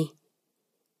gets to me.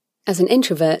 As an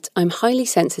introvert, I'm highly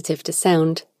sensitive to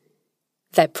sound.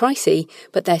 They're pricey,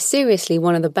 but they're seriously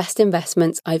one of the best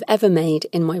investments I've ever made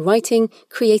in my writing,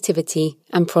 creativity,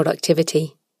 and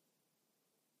productivity.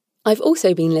 I've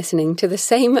also been listening to the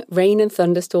same Rain and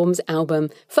Thunderstorms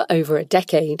album for over a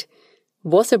decade.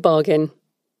 What a bargain!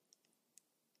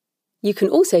 You can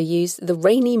also use the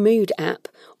Rainy Mood app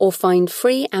or find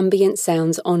free ambient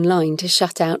sounds online to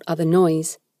shut out other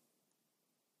noise.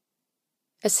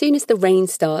 As soon as the rain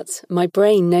starts, my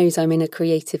brain knows I'm in a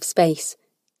creative space.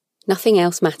 Nothing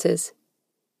else matters.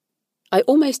 I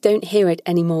almost don't hear it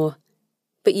anymore,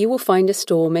 but you will find a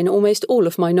storm in almost all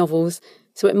of my novels,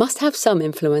 so it must have some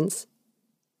influence.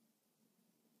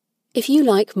 If you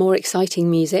like more exciting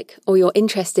music or you're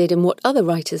interested in what other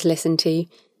writers listen to,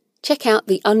 check out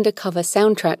the Undercover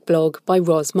Soundtrack blog by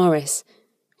Ros Morris,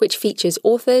 which features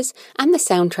authors and the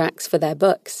soundtracks for their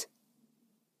books.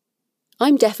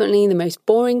 I'm definitely the most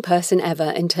boring person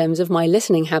ever in terms of my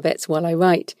listening habits while I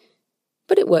write,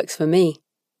 but it works for me.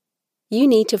 You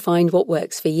need to find what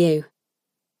works for you.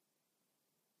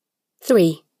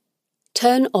 3.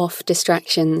 Turn off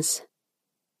distractions.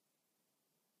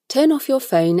 Turn off your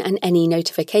phone and any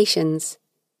notifications.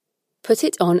 Put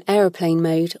it on aeroplane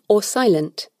mode or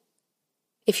silent.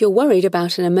 If you're worried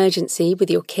about an emergency with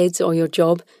your kids or your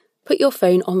job, put your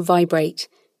phone on vibrate,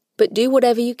 but do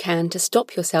whatever you can to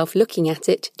stop yourself looking at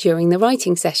it during the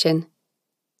writing session.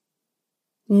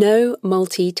 No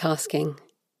multitasking.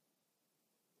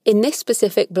 In this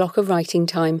specific block of writing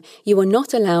time, you are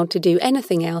not allowed to do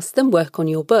anything else than work on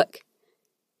your book.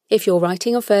 If you're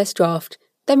writing a first draft,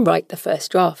 then write the first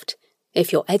draft.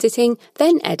 If you're editing,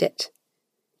 then edit.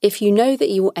 If you know that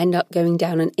you will end up going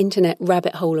down an internet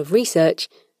rabbit hole of research,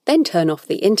 then turn off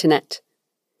the internet.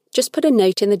 Just put a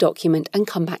note in the document and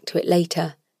come back to it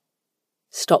later.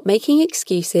 Stop making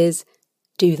excuses.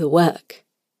 Do the work.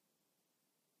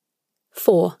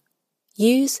 4.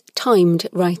 Use timed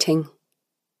writing.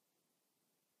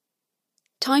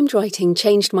 Timed writing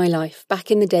changed my life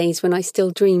back in the days when I still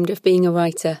dreamed of being a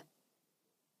writer.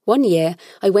 One year,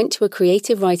 I went to a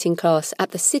creative writing class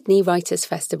at the Sydney Writers'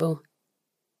 Festival.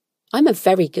 I'm a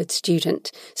very good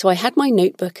student, so I had my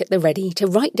notebook at the ready to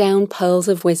write down pearls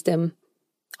of wisdom.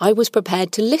 I was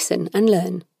prepared to listen and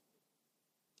learn.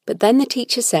 But then the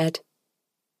teacher said,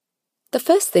 "The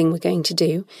first thing we're going to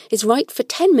do is write for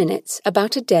 10 minutes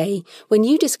about a day when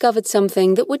you discovered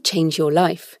something that would change your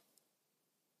life."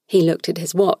 He looked at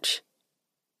his watch.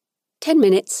 10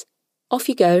 minutes. Off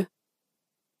you go.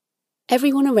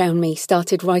 Everyone around me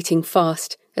started writing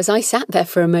fast as I sat there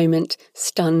for a moment,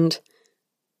 stunned.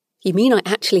 You mean I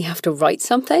actually have to write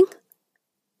something?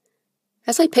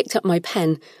 As I picked up my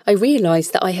pen, I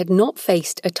realised that I had not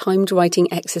faced a timed writing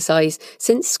exercise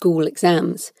since school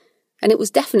exams, and it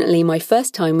was definitely my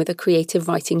first time with a creative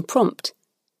writing prompt.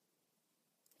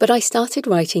 But I started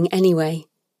writing anyway,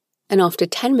 and after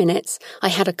 10 minutes, I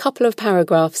had a couple of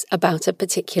paragraphs about a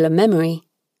particular memory.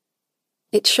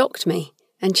 It shocked me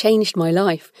and changed my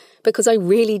life because I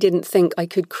really didn't think I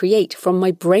could create from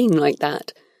my brain like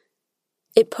that.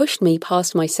 It pushed me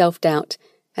past my self-doubt,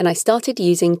 and I started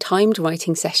using timed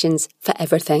writing sessions for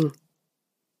everything.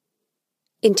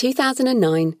 In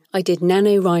 2009, I did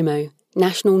NaNoWriMo,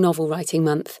 National Novel Writing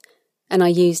Month, and I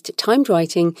used timed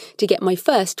writing to get my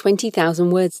first 20,000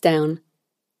 words down.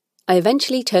 I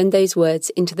eventually turned those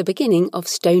words into the beginning of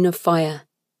Stone of Fire.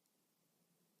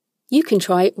 You can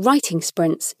try writing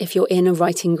sprints if you're in a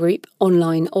writing group,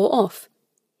 online or off.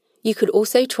 You could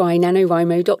also try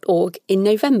nanowrimo.org in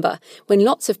November when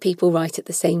lots of people write at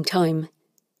the same time.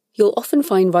 You'll often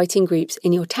find writing groups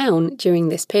in your town during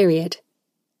this period.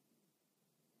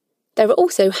 There are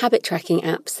also habit tracking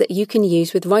apps that you can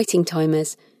use with writing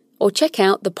timers, or check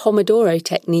out the Pomodoro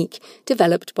technique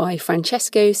developed by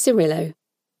Francesco Cirillo.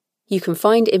 You can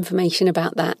find information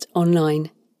about that online.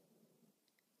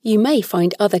 You may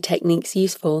find other techniques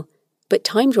useful, but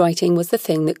timed writing was the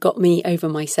thing that got me over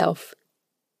myself.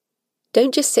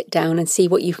 Don't just sit down and see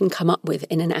what you can come up with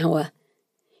in an hour.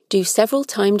 Do several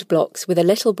timed blocks with a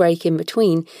little break in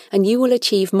between, and you will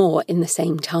achieve more in the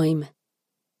same time.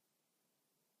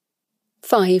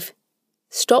 5.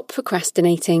 Stop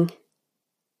procrastinating.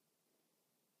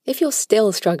 If you're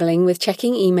still struggling with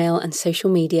checking email and social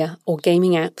media or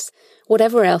gaming apps,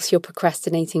 whatever else you're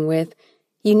procrastinating with,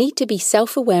 you need to be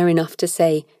self-aware enough to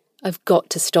say, "I've got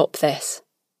to stop this."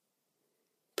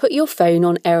 Put your phone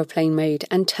on aeroplane mode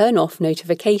and turn off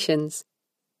notifications.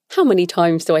 How many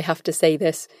times do I have to say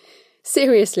this?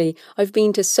 Seriously, I've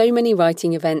been to so many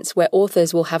writing events where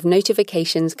authors will have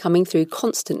notifications coming through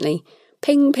constantly.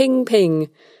 Ping, ping, ping.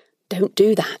 Don't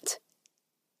do that.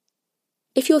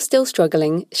 If you're still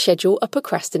struggling, schedule a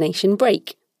procrastination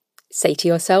break. Say to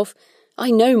yourself,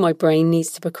 "I know my brain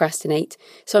needs to procrastinate,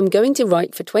 so I'm going to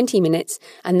write for 20 minutes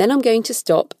and then I'm going to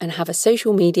stop and have a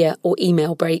social media or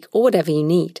email break or whatever you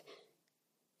need."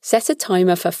 Set a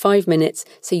timer for 5 minutes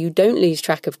so you don't lose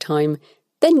track of time,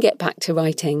 then get back to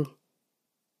writing.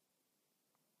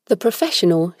 The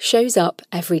professional shows up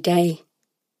every day.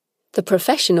 The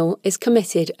professional is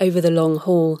committed over the long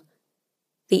haul.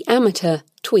 The amateur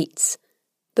tweets.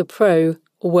 The pro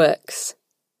works.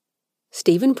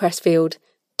 Stephen Pressfield,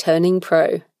 Turning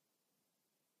Pro.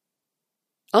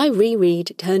 I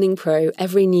reread Turning Pro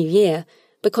every new year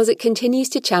because it continues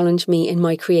to challenge me in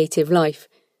my creative life.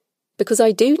 Because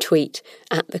I do tweet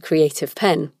at the Creative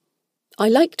Penn. I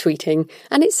like tweeting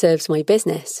and it serves my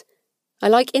business. I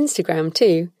like Instagram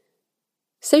too.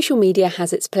 Social media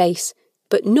has its place,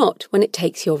 but not when it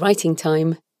takes your writing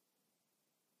time.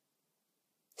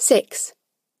 6.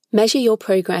 Measure your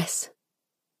progress.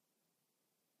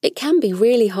 It can be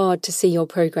really hard to see your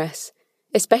progress,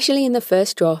 especially in the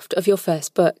first draft of your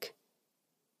first book.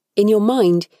 In your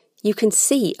mind, you can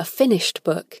see a finished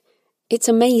book. It's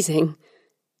amazing.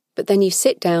 But then you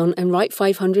sit down and write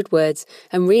 500 words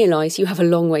and realise you have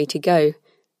a long way to go.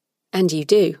 And you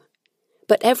do.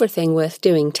 But everything worth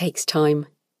doing takes time.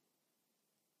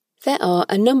 There are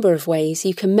a number of ways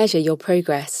you can measure your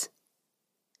progress.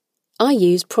 I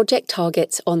use project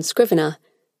targets on Scrivener,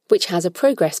 which has a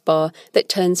progress bar that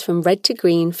turns from red to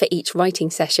green for each writing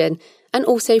session and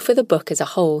also for the book as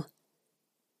a whole.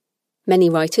 Many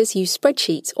writers use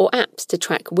spreadsheets or apps to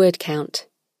track word count.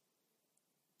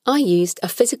 I used a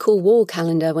physical wall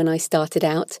calendar when I started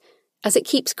out, as it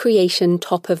keeps creation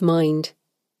top of mind.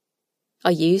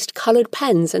 I used coloured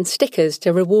pens and stickers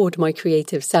to reward my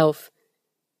creative self.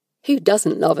 Who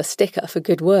doesn't love a sticker for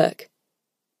good work?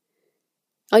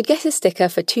 I'd get a sticker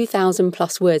for 2,000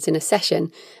 plus words in a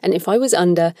session, and if I was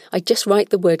under, I'd just write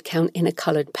the word count in a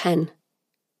coloured pen.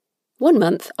 One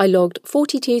month, I logged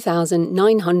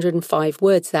 42,905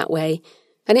 words that way,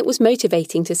 and it was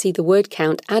motivating to see the word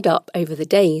count add up over the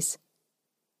days.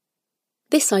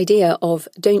 This idea of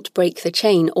don't break the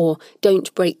chain or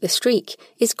don't break the streak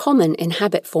is common in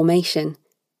habit formation,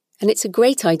 and it's a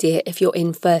great idea if you're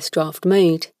in first draft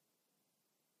mode.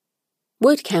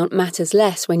 Word count matters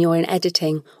less when you're in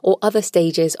editing or other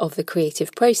stages of the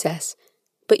creative process,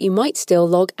 but you might still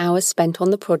log hours spent on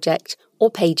the project or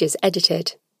pages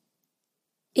edited.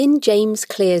 In James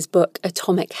Clear's book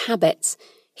Atomic Habits,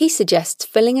 he suggests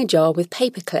filling a jar with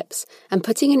paper clips and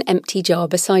putting an empty jar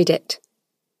beside it.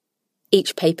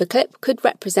 Each paperclip could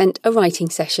represent a writing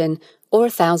session or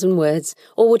 1,000 words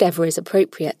or whatever is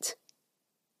appropriate.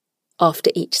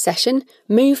 After each session,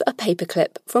 move a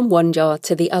paperclip from one jar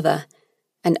to the other,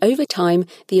 and over time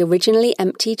the originally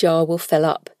empty jar will fill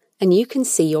up, and you can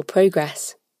see your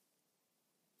progress.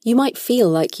 You might feel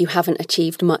like you haven't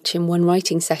achieved much in one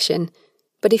writing session,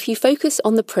 but if you focus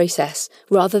on the process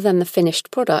rather than the finished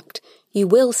product, you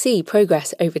will see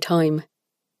progress over time.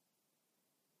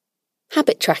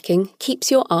 Habit tracking keeps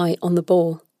your eye on the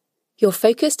ball. You're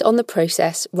focused on the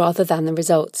process rather than the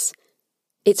results.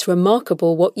 It's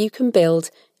remarkable what you can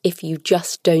build if you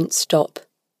just don't stop.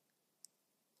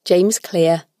 James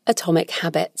Clear, Atomic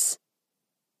Habits.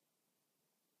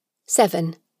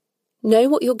 7. Know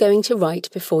what you're going to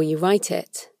write before you write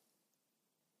it.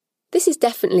 This is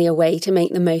definitely a way to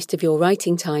make the most of your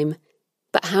writing time,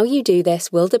 but how you do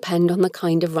this will depend on the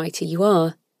kind of writer you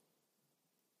are.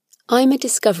 I'm a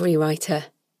discovery writer,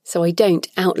 so I don't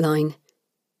outline.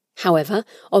 However,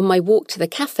 on my walk to the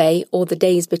cafe or the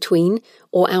days between,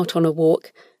 or out on a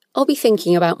walk, I'll be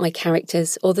thinking about my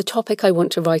characters or the topic I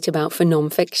want to write about for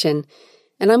non-fiction,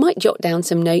 and I might jot down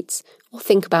some notes or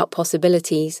think about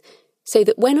possibilities, so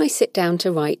that when I sit down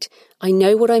to write, I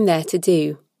know what I'm there to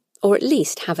do, or at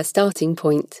least have a starting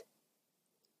point.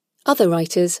 Other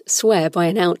writers swear by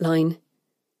an outline.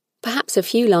 Perhaps a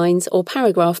few lines or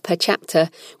paragraph per chapter,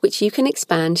 which you can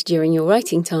expand during your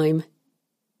writing time.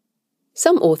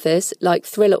 Some authors, like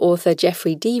thriller author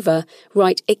Jeffrey Deaver,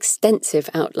 write extensive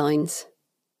outlines.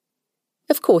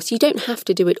 Of course, you don't have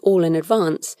to do it all in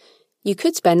advance. You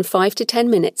could spend 5 to 10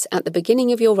 minutes at the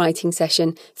beginning of your writing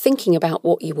session thinking about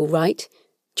what you will write,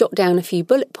 jot down a few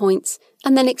bullet points,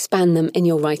 and then expand them in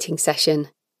your writing session.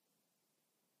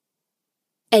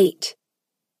 8.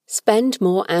 Spend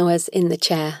more hours in the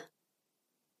chair.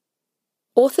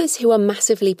 Authors who are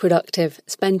massively productive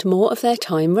spend more of their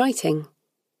time writing.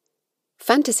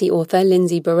 Fantasy author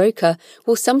Lindsay Barocca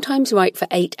will sometimes write for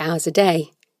 8 hours a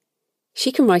day.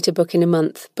 She can write a book in a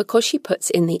month because she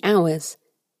puts in the hours.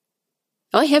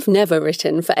 I have never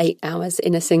written for 8 hours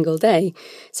in a single day,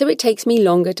 so it takes me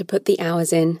longer to put the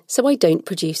hours in, so I don't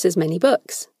produce as many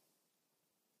books.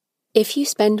 If you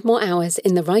spend more hours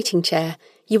in the writing chair,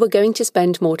 you are going to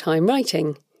spend more time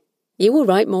writing. You will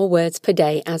write more words per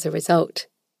day as a result.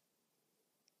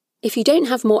 If you don't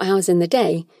have more hours in the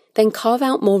day, then carve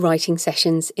out more writing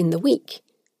sessions in the week.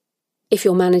 If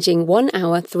you're managing 1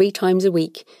 hour 3 times a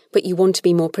week, but you want to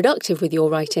be more productive with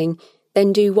your writing,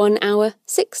 then do 1 hour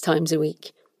 6 times a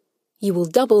week. You will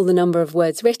double the number of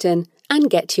words written and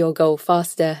get to your goal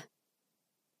faster.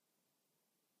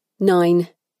 9.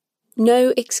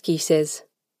 No excuses.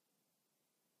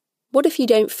 What if you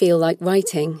don't feel like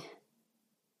writing?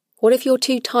 What if you're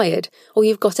too tired or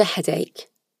you've got a headache?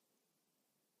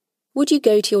 Would you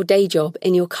go to your day job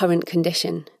in your current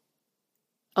condition?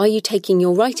 Are you taking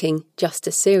your writing just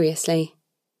as seriously?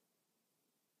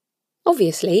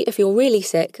 Obviously, if you're really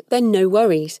sick, then no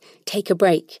worries, take a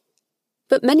break.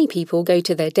 But many people go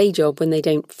to their day job when they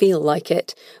don't feel like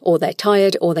it, or they're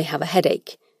tired, or they have a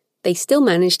headache. They still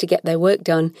manage to get their work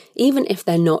done, even if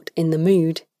they're not in the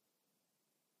mood.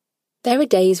 There are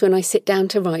days when I sit down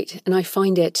to write and I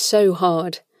find it so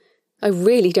hard. I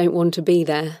really don't want to be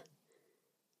there.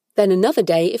 Then another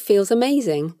day it feels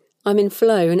amazing. I'm in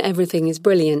flow and everything is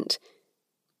brilliant.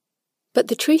 But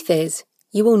the truth is,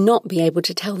 you will not be able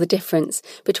to tell the difference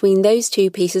between those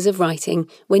two pieces of writing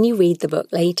when you read the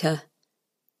book later.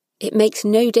 It makes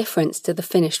no difference to the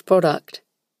finished product.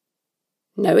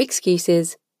 No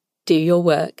excuses. Do your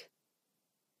work.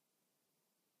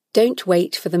 Don't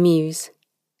wait for the muse.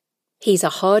 He's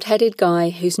a hard-headed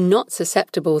guy who's not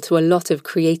susceptible to a lot of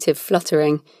creative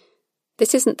fluttering.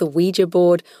 This isn't the Ouija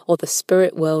board or the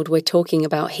spirit world we're talking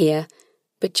about here,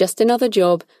 but just another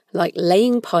job like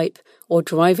laying pipe or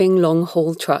driving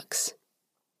long-haul trucks.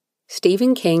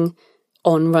 Stephen King,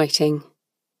 on writing.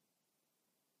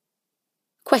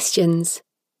 Questions.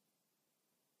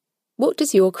 What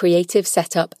does your creative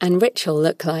setup and ritual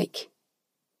look like?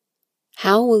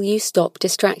 How will you stop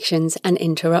distractions and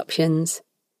interruptions?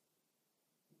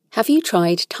 Have you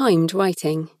tried timed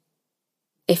writing?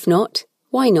 If not,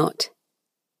 why not?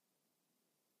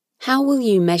 How will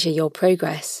you measure your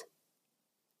progress?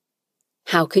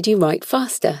 How could you write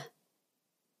faster?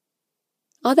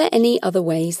 Are there any other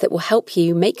ways that will help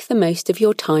you make the most of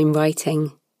your time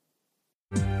writing?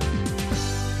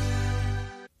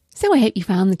 So I hope you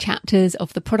found the chapters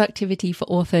of the Productivity for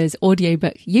Authors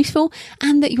audiobook useful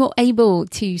and that you're able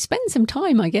to spend some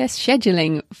time,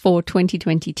 scheduling for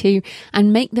 2022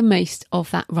 and make the most of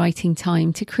that writing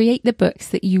time to create the books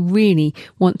that you really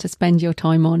want to spend your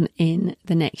time on in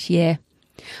the next year.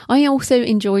 I also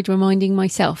enjoyed reminding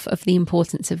myself of the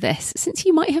importance of this, since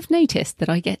you might have noticed that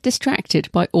I get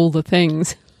distracted by all the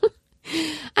things.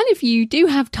 And if you do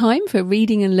have time for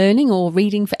reading and learning or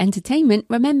reading for entertainment,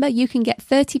 remember you can get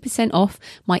 30% off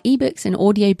my ebooks and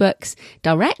audiobooks,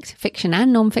 direct, fiction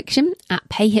and non-fiction, at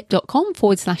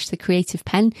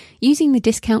payhip.com/thecreativepen using the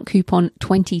discount coupon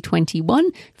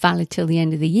 2021, valid till the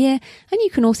end of the year. And you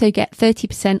can also get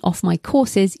 30% off my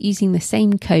courses using the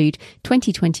same code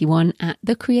 2021 at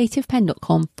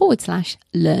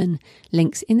thecreativepen.com/learn.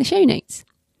 Links in the show notes.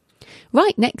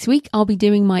 Right, next week I'll be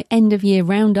doing my end of year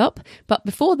roundup, but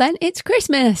before then it's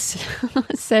Christmas.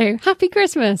 So happy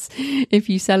Christmas if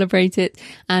you celebrate it,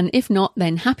 and if not,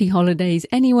 then happy holidays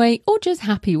anyway, or just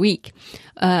happy week.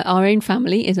 Our own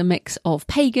family is a mix of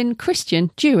pagan,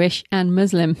 Christian, Jewish and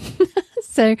Muslim.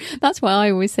 So that's why I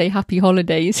always say happy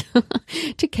holidays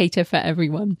to cater for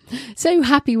everyone. So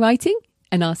happy writing,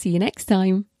 and I'll see you next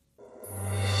time.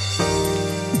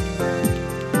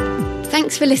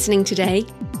 Thanks for listening today.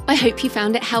 I hope you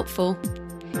found it helpful.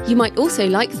 You might also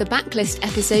like the backlist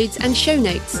episodes and show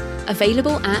notes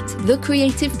available at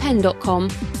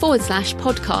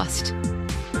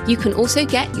thecreativepen.com/podcast. You can also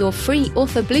get your free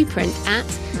author blueprint at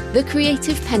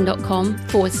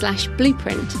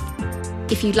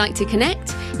thecreativepen.com/blueprint. If you'd like to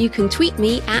connect, you can tweet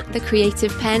me at The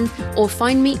Creative Pen or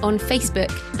find me on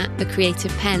Facebook at The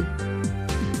Creative Pen.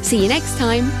 See you next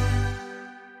time.